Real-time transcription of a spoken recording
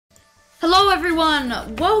Hello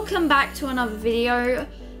everyone, welcome back to another video.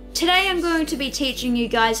 Today I'm going to be teaching you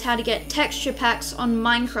guys how to get texture packs on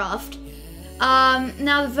Minecraft.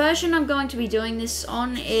 Now the version I'm going to be doing this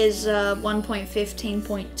on is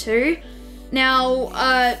 1.15.2.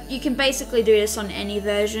 Now you can basically do this on any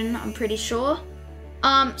version, I'm pretty sure.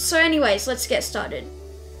 So anyways, let's get started.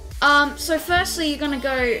 So firstly you're going to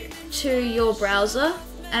go to your browser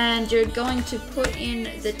and you're going to put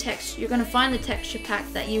in the text. You're going to find the texture pack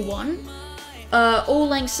that you want. All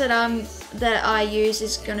links that I use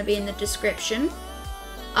is going to be in the description.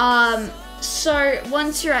 So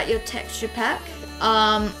once you're at your texture pack,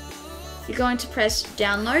 you're going to press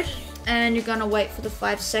download and you're going to wait for the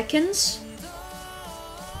 5 seconds.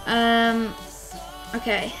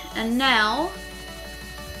 Okay, and now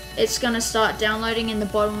it's going to start downloading in the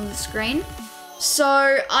bottom of the screen.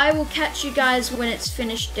 So I will catch you guys when it's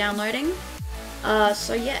finished downloading.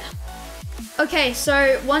 So yeah. Okay,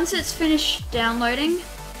 so once it's finished downloading,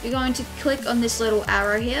 you're going to click on this little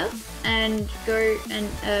arrow here and go and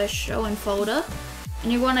show in folder.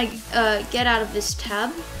 And you want to get out of this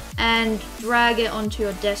tab and drag it onto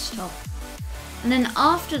your desktop. And then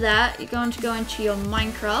after that, you're going to go into your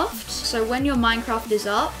Minecraft. So when your Minecraft is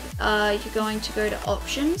up, you're going to go to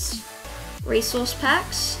options, resource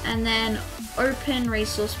packs, and then open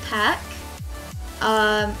resource pack,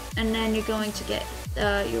 and then you're going to get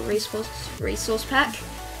your resource pack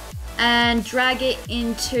and drag it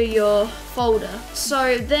into your folder.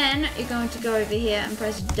 So then you're going to go over here and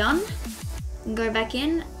press done and go back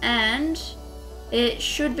in and it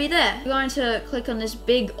should be there. You're going to click on this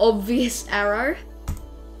big obvious arrow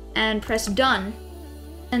and press done,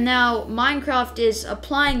 and now Minecraft is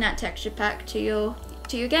applying that texture pack to your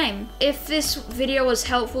game. If this video was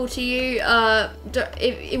helpful to you,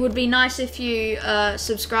 it would be nice if you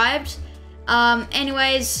subscribed.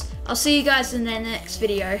 Anyways, I'll see you guys in the next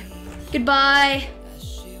video. Goodbye.